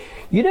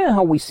You know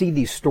how we see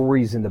these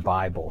stories in the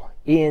Bible,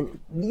 and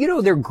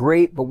they're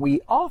great, but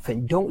we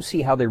often don't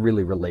see how they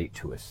really relate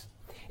to us.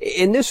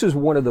 And this is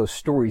one of those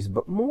stories,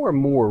 but more and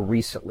more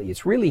recently,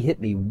 it's really hit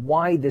me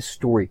why this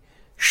story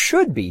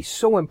should be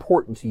so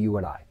important to you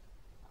and I.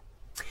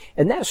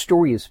 And that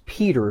story is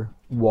Peter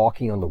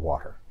walking on the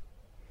water.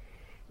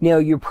 Now,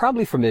 you're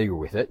probably familiar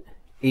with it,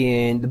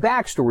 and the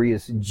backstory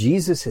is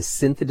Jesus has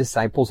sent the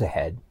disciples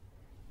ahead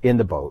in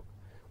the boat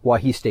while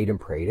he stayed and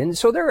prayed. And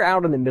so they're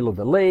out in the middle of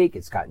the lake.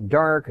 It's gotten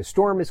dark. A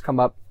storm has come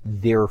up.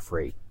 They're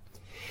afraid.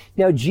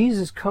 Now,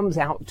 Jesus comes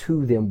out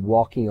to them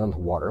walking on the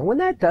water. And when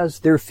that does,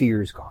 their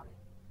fear is gone.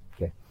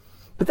 Okay.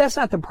 But that's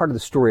not the part of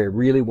the story I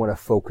really want to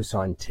focus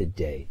on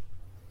today.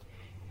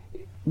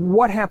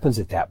 What happens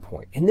at that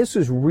point? And this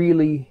is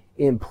really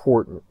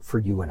important for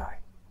you and I.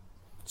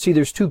 See,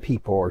 there's two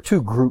people or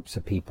two groups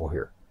of people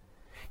here.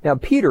 Now,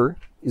 Peter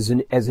is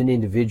as an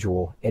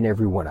individual and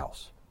everyone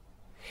else.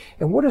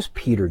 And what does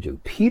Peter do?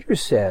 Peter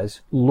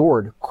says,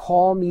 Lord,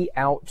 call me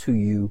out to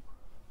you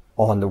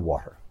on the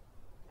water.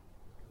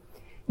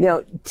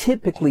 Now,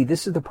 typically,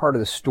 this is the part of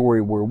the story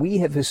where we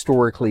have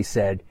historically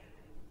said,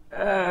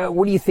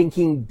 what are you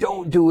thinking?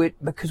 Don't do it,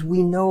 because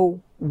we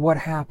know what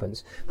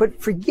happens.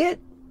 But forget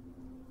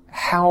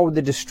how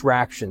the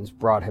distractions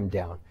brought him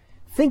down.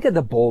 Think of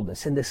the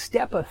boldness and the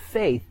step of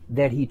faith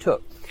that he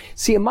took.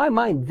 See, in my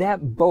mind,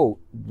 that boat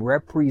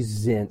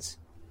represents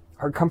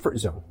our comfort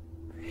zone.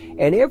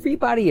 And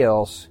everybody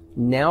else,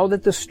 now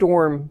that the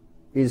storm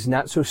is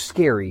not so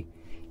scary,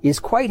 is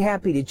quite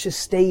happy to just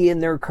stay in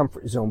their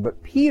comfort zone.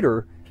 But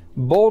Peter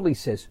boldly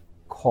says,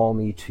 call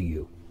me to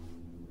you.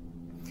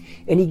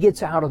 And he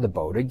gets out of the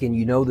boat. Again,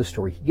 you know the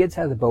story. He gets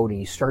out of the boat and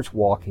he starts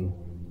walking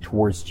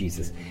towards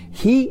Jesus.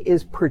 He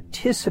is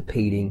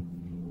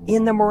participating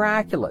in the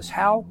miraculous.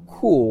 How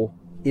cool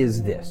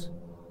is this?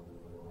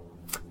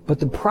 But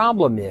the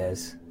problem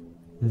is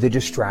the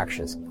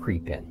distractions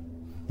creep in,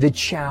 the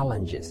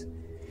challenges.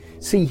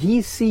 See,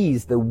 he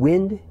sees the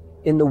wind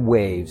and the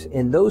waves,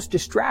 and those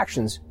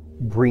distractions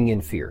bring in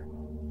fear.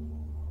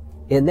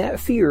 And that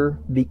fear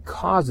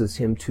causes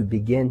him to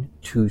begin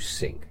to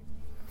sink.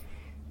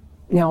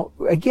 Now,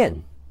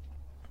 again,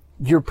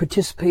 you're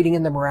participating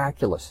in the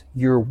miraculous.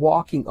 You're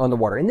walking on the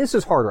water. And this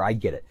is harder. I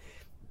get it.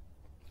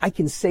 I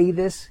can say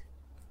this,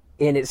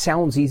 and it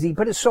sounds easy,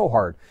 but it's so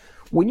hard.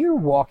 When you're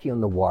walking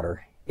on the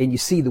water and you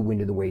see the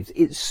wind and the waves,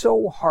 it's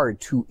so hard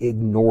to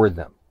ignore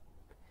them.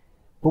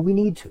 But we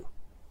need to.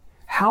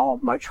 How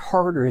much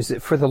harder is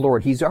it for the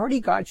Lord? He's already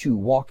got you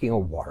walking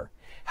on water.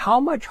 How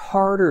much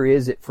harder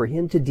is it for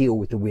him to deal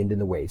with the wind and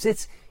the waves?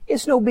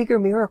 It's no bigger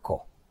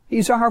miracle.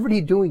 He's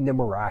already doing the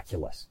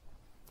miraculous.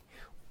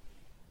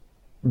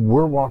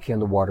 We're walking on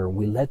the water and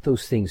we let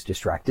those things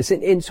distract us.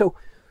 And so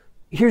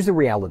here's the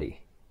reality.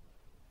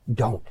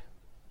 Don't.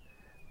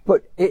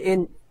 But,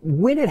 and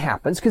when it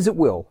happens, because it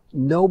will,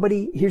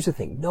 here's the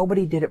thing,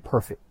 nobody did it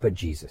perfect but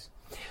Jesus.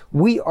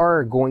 We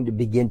are going to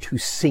begin to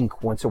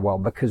sink once in a while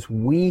because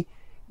we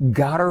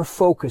got our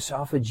focus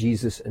off of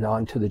Jesus and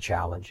onto the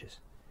challenges.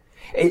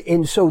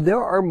 And so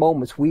there are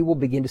moments we will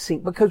begin to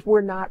sink because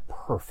we're not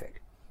perfect.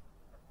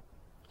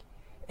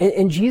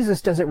 And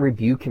Jesus doesn't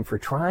rebuke him for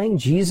trying.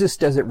 Jesus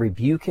doesn't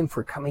rebuke him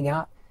for coming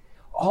out.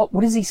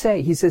 What does he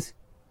say? He says,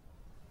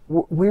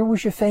 where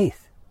was your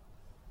faith?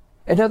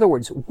 In other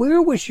words,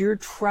 where was your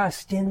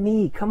trust in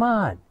me? Come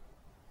on.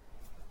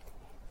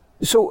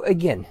 So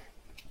again,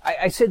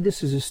 I said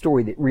this is a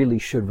story that really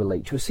should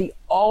relate to us. See,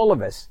 all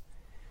of us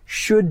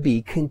should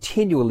be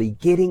continually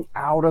getting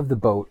out of the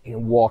boat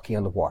and walking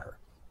on the water.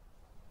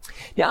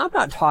 Now, I'm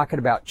not talking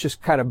about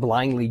just kind of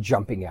blindly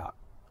jumping out.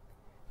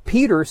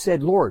 Peter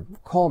said, Lord,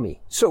 call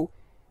me. So,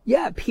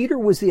 yeah, Peter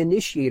was the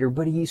initiator,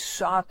 but he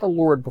sought the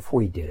Lord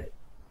before he did it.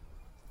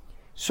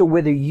 So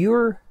whether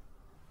you're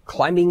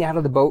climbing out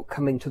of the boat,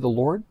 coming to the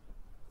Lord,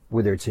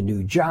 whether it's a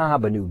new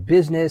job, a new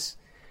business.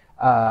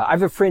 I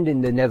have a friend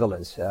in the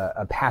Netherlands,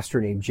 a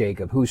pastor named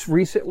Jacob, who's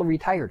recently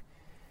retired.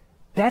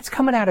 That's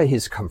coming out of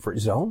his comfort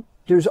zone.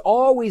 There's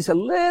always a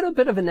little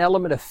bit of an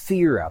element of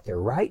fear out there,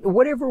 right?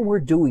 Whatever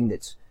we're doing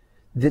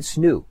that's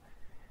new.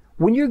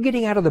 When you're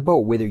getting out of the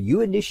boat, whether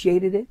you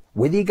initiated it,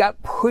 whether you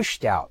got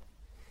pushed out,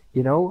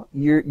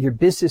 your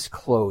business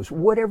closed,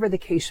 whatever the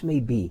case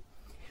may be,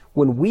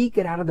 when we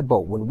get out of the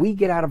boat, when we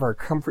get out of our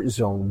comfort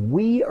zone,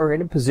 we are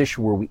in a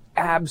position where we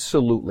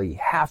absolutely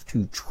have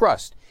to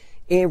trust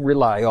and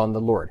rely on the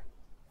Lord.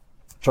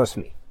 Trust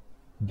me,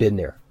 been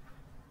there.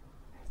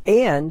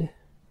 And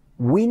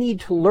we need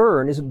to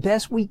learn as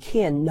best we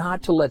can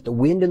not to let the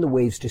wind and the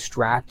waves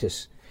distract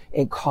us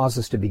and cause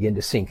us to begin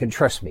to sink. And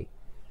trust me,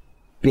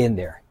 been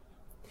there.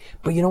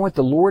 But you know what?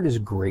 The Lord is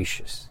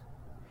gracious.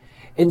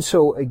 And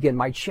so again,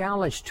 my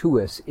challenge to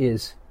us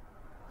is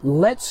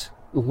let's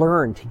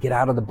learn to get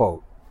out of the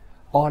boat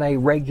on a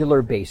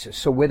regular basis.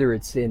 So whether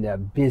it's in a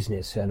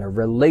business and a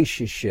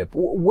relationship,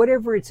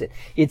 whatever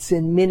it's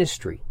in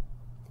ministry.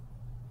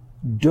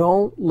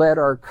 Don't let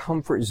our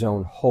comfort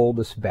zone hold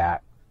us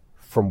back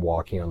from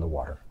walking on the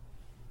water.